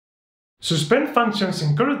Suspend functions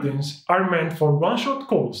in coroutines are meant for one-shot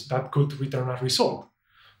calls that could return a result.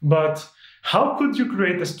 But how could you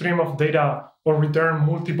create a stream of data or return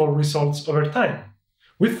multiple results over time?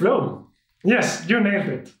 With Flow! Yes, you nailed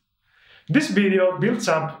it! This video builds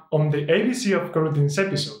up on the ABC of Coroutines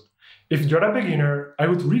episode. If you're a beginner, I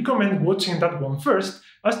would recommend watching that one first,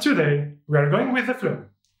 as today we are going with the Flow.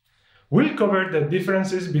 We'll cover the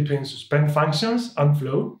differences between suspend functions and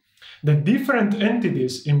Flow, the different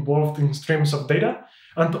entities involved in streams of data,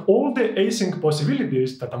 and all the async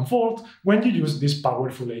possibilities that unfold when you use this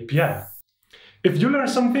powerful API. If you learn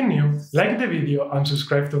something new, like the video and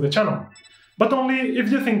subscribe to the channel, but only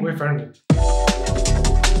if you think we've earned it.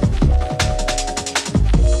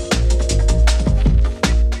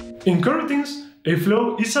 In coroutines, a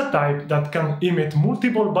flow is a type that can emit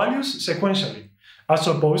multiple values sequentially, as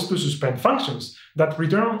opposed to suspend functions that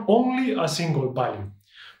return only a single value.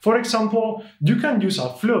 For example, you can use a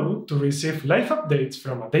flow to receive live updates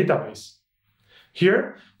from a database.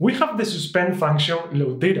 Here, we have the suspend function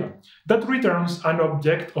loadData that returns an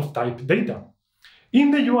object of type data. In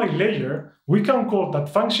the UI layer, we can call that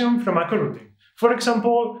function from a coroutine, for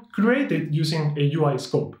example, created using a UI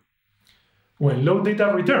scope. When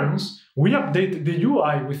loadData returns, we update the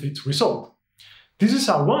UI with its result. This is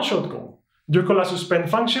a one-shot call. You call a suspend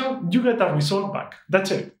function, you get a result back. That's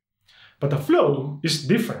it. But a flow is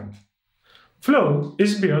different. Flow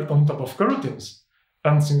is built on top of coroutines,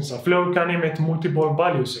 and since a flow can emit multiple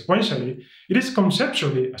values sequentially, it is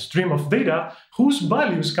conceptually a stream of data whose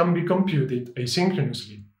values can be computed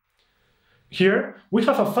asynchronously. Here, we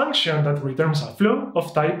have a function that returns a flow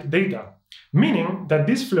of type data, meaning that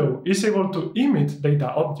this flow is able to emit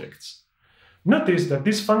data objects. Notice that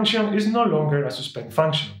this function is no longer a suspend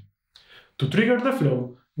function. To trigger the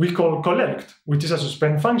flow, we call collect, which is a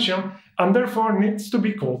suspend function, and therefore needs to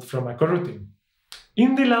be called from a coroutine.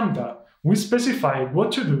 In the lambda, we specify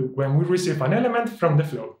what to do when we receive an element from the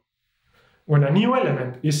flow. When a new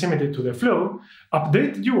element is emitted to the flow,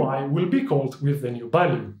 update UI will be called with the new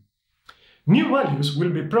value. New values will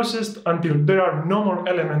be processed until there are no more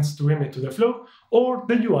elements to emit to the flow or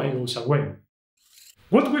the UI goes away.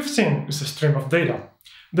 What we've seen is a stream of data.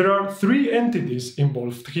 There are three entities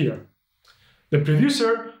involved here. The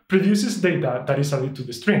producer produces data that is added to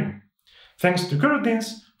the stream. Thanks to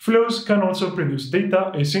coroutines, flows can also produce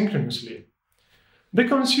data asynchronously. The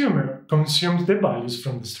consumer consumes the values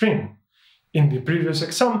from the stream. In the previous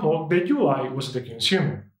example, the UI was the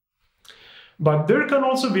consumer. But there can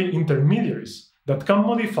also be intermediaries that can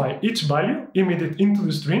modify each value emitted into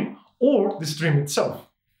the stream or the stream itself.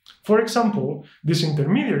 For example, this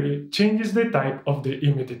intermediary changes the type of the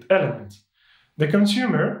emitted element. The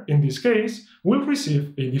consumer, in this case, will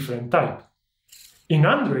receive a different type. In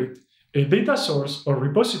Android, a data source or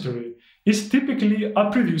repository is typically a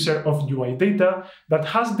producer of UI data that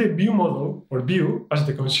has the view model or view as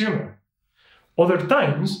the consumer. Other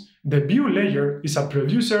times, the view layer is a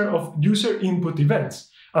producer of user input events,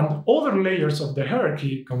 and other layers of the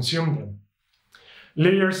hierarchy consume them.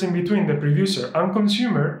 Layers in between the producer and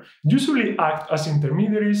consumer usually act as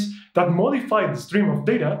intermediaries that modify the stream of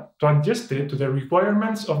data to adjust it to the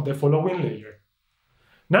requirements of the following layer.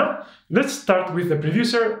 Now, let's start with the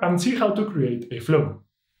producer and see how to create a flow.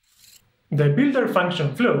 The builder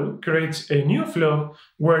function flow creates a new flow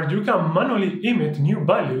where you can manually emit new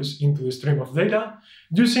values into the stream of data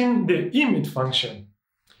using the emit function.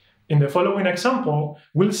 In the following example,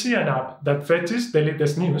 we'll see an app that fetches the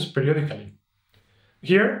latest news periodically.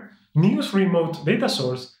 Here, news remote data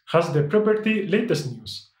source has the property latest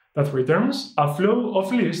news that returns a flow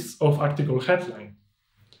of lists of article headline.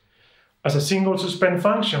 As a single suspend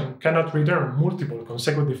function cannot return multiple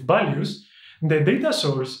consecutive values, the data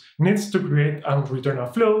source needs to create and return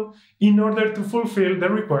a flow in order to fulfill the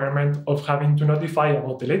requirement of having to notify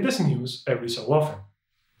about the latest news every so often.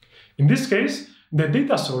 In this case, the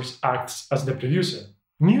data source acts as the producer.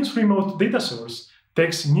 News remote data source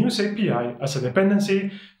takes News API as a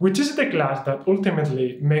dependency, which is the class that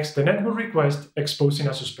ultimately makes the network request exposing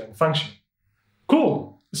a suspend function.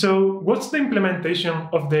 Cool! So what's the implementation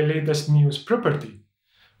of the latest news property?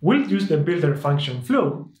 We'll use the builder function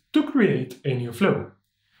flow to create a new flow.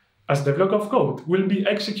 As the block of code will be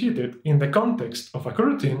executed in the context of a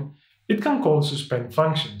coroutine, it can call suspend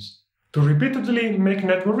functions. To repeatedly make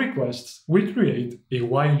network requests, we create a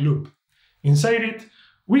while loop. Inside it,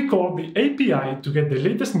 we call the API to get the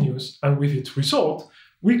latest news, and with its result,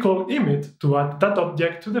 we call emit to add that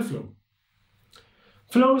object to the flow.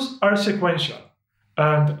 Flows are sequential,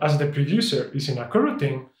 and as the producer is in a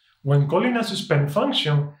coroutine, when calling a suspend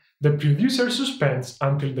function, the producer suspends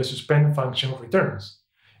until the suspend function returns.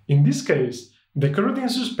 In this case, the coroutine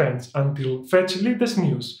suspends until fetch latest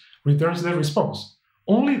news returns the response.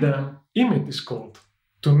 Only then emit is called.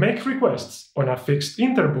 To make requests on a fixed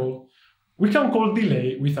interval, we can call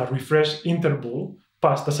delay with a refresh interval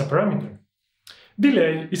passed as a parameter.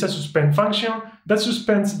 Delay is a suspend function that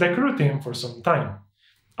suspends the coroutine for some time.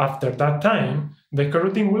 After that time, the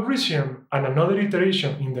coroutine will resume and another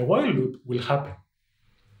iteration in the while loop will happen.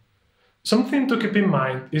 Something to keep in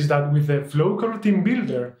mind is that with the Flow coroutine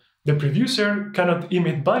builder, the producer cannot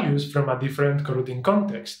emit values from a different coroutine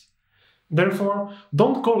context. Therefore,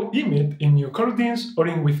 don't call emit in new coroutines or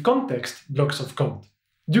in with context blocks of code.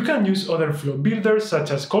 You can use other Flow builders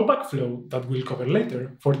such as Backfill that we'll cover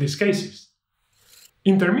later for these cases.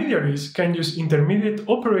 Intermediaries can use intermediate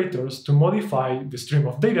operators to modify the stream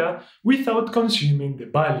of data without consuming the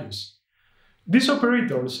values. These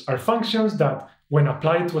operators are functions that, when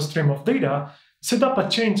applied to a stream of data, set up a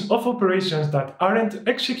chain of operations that aren't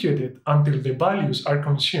executed until the values are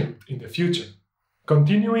consumed in the future.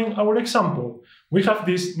 Continuing our example, we have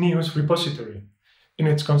this news repository. In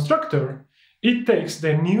its constructor, it takes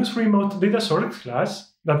the news remote data source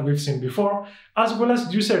class that we've seen before, as well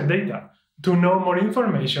as user data, to know more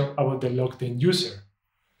information about the logged-in user.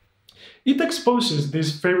 It exposes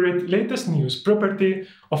this favorite latest news property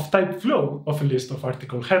of type flow of a list of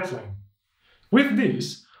article headline. With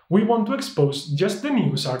this, we want to expose just the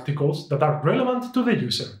news articles that are relevant to the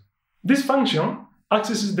user. This function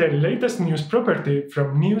accesses the latest news property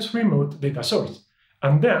from news remote data source,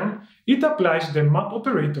 and then it applies the map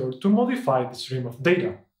operator to modify the stream of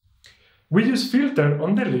data. We use filter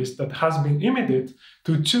on the list that has been emitted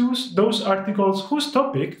to choose those articles whose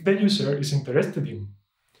topic the user is interested in.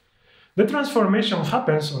 The transformation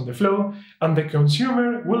happens on the flow, and the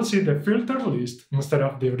consumer will see the filtered list instead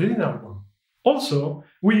of the original one. Also,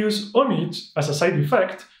 we use onEach as a side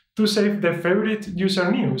effect to save the favorite user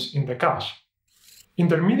news in the cache.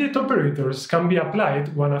 Intermediate operators can be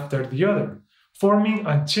applied one after the other, forming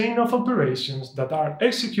a chain of operations that are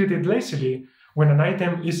executed lazily when an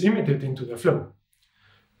item is emitted into the flow.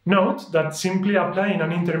 Note that simply applying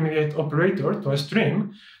an intermediate operator to a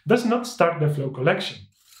stream does not start the flow collection.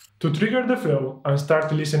 To trigger the flow and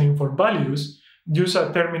start listening for values, use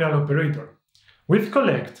a terminal operator. With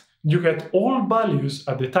collect, you get all values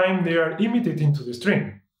at the time they are emitted into the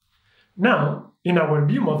stream. Now, in our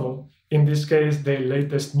view model, in this case the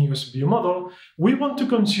latest news view model, we want to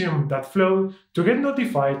consume that flow to get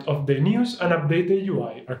notified of the news and update the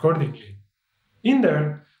UI accordingly. In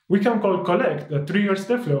there, we can call collect that triggers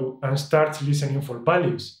the flow and starts listening for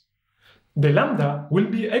values. The lambda will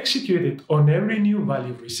be executed on every new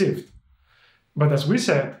value received. But as we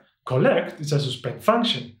said, collect is a suspend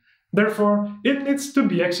function. Therefore, it needs to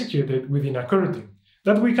be executed within a coroutine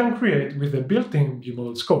that we can create with the built-in view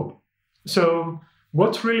model scope. So,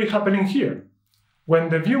 what's really happening here? When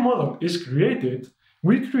the view model is created,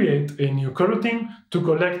 we create a new coroutine to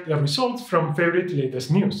collect the results from favorite latest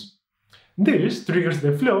news. This triggers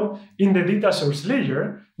the flow in the data source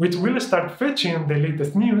layer, which will start fetching the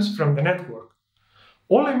latest news from the network.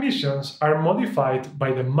 All emissions are modified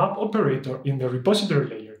by the map operator in the repository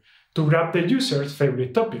layer to grab the user's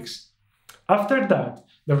favorite topics. After that,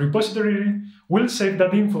 the repository will save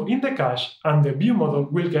that info in the cache and the view model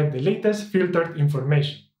will get the latest filtered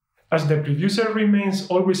information. As the producer remains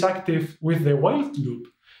always active with the while loop,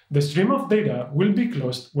 the stream of data will be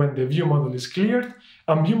closed when the view model is cleared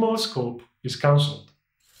and view model scope is cancelled.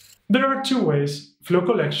 There are two ways flow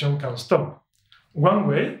collection can stop. One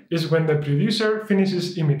way is when the producer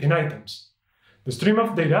finishes emitting items. The stream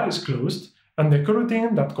of data is closed and the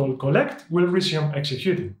coroutine that called collect will resume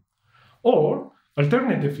executing. Or,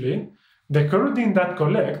 alternatively, the coroutine that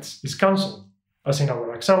collects is cancelled, as in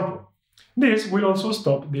our example. This will also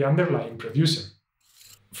stop the underlying producer.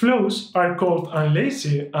 Flows are called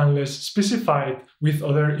unlazy unless specified with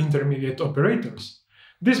other intermediate operators.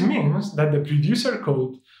 This means that the producer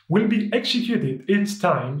code will be executed each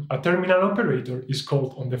time a terminal operator is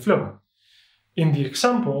called on the flow. In the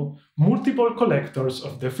example, multiple collectors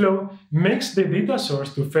of the flow makes the data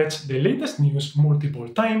source to fetch the latest news multiple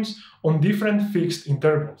times on different fixed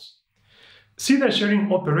intervals. See the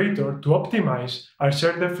sharing operator to optimize or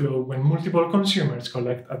share the flow when multiple consumers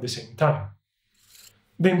collect at the same time.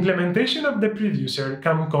 The implementation of the producer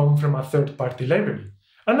can come from a third-party library,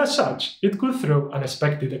 and as such, it could throw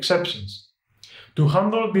unexpected exceptions. To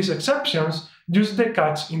handle these exceptions, use the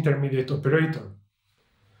catch intermediate operator.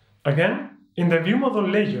 Again, in the view model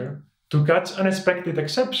layer, to catch unexpected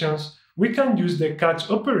exceptions, we can use the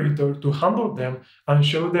catch operator to handle them and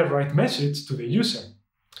show the right message to the user.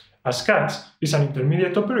 As catch is an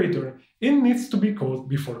intermediate operator, it needs to be called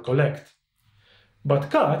before collect.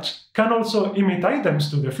 But catch can also emit items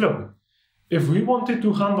to the flow. If we wanted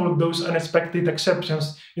to handle those unexpected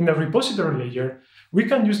exceptions in the repository layer, we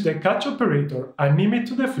can use the catch operator and emit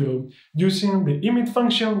to the flow using the emit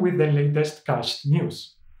function with the latest cached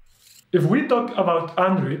news. If we talk about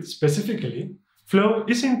Android specifically, Flow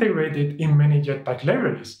is integrated in many Jetpack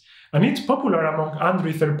libraries, and it's popular among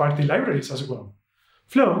Android third-party libraries as well.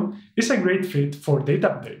 Flow is a great fit for data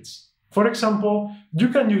updates. For example, you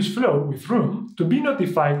can use Flow with Room to be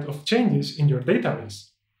notified of changes in your database.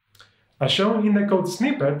 As shown in the code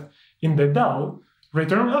snippet, in the DAO,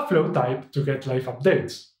 return a Flow type to get live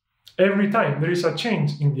updates. Every time there is a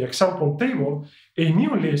change in the example table, a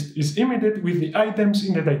new list is emitted with the items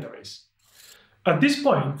in the database. At this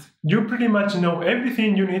point, you pretty much know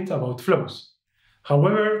everything you need about flows.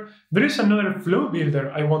 However, there is another flow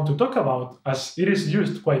builder I want to talk about as it is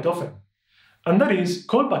used quite often, and that is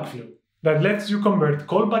Callback Flow, that lets you convert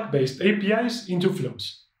callback-based APIs into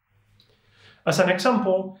flows. As an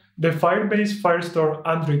example, the Firebase Firestore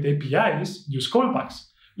Android APIs use callbacks.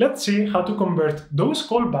 Let's see how to convert those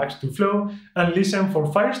callbacks to Flow and listen for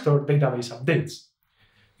Firestore database updates.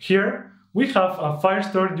 Here, we have a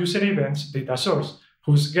Firestore user events data source,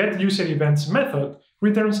 whose getUserEvents method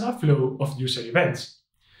returns a flow of user events.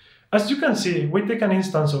 As you can see, we take an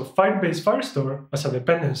instance of Firebase Firestore as a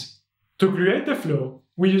dependency. To create the flow,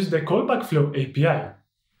 we use the Callback Flow API.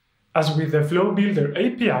 As with the Flow Builder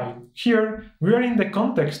API, here we are in the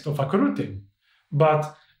context of a coroutine.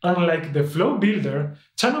 But unlike the Flow Builder,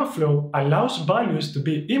 Channel Flow allows values to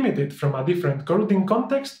be emitted from a different coroutine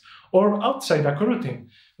context or outside a coroutine,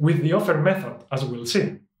 with the offer method, as we'll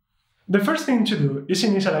see. The first thing to do is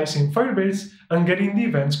initializing Firebase and getting the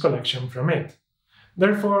events collection from it.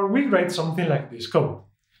 Therefore, we write something like this code.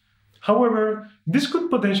 However, this could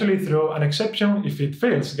potentially throw an exception if it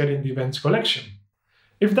fails getting the events collection.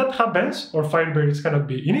 If that happens, or Firebase cannot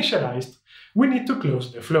be initialized, we need to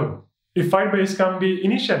close the flow. If Firebase can be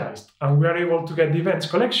initialized and we are able to get the events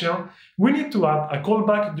collection, we need to add a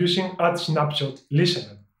callback using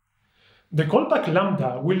addSnapshotListener. The callback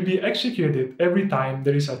lambda will be executed every time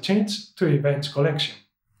there is a change to events collection.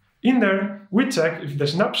 In there, we check if the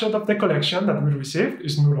snapshot of the collection that we received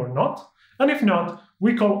is null or not, and if not,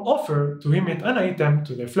 we call offer to emit an item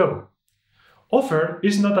to the flow. Offer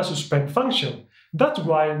is not a suspend function, that's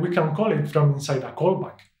why we can call it from inside a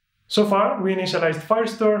callback. So far, we initialized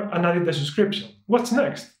Firestore and added the subscription. What's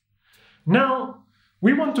next? Now,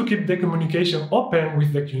 we want to keep the communication open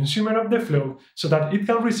with the consumer of the flow so that it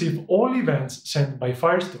can receive all events sent by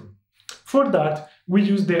Firestore. For that, we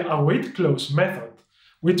use the awaitClose method,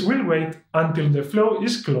 which will wait until the flow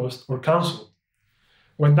is closed or cancelled.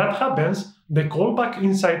 When that happens, the callback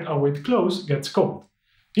inside awaitClose gets called.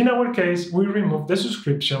 In our case, we remove the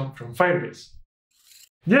subscription from Firebase.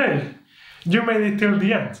 Yay! You made it till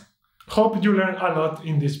the end. Hope you learned a lot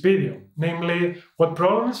in this video, namely what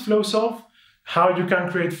problems flows solve, how you can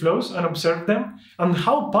create flows and observe them, and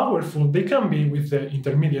how powerful they can be with the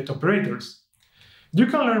intermediate operators. You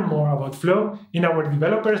can learn more about Flow in our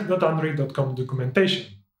developers.android.com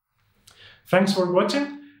documentation. Thanks for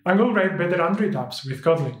watching, and go write better Android apps with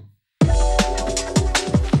Kotlin.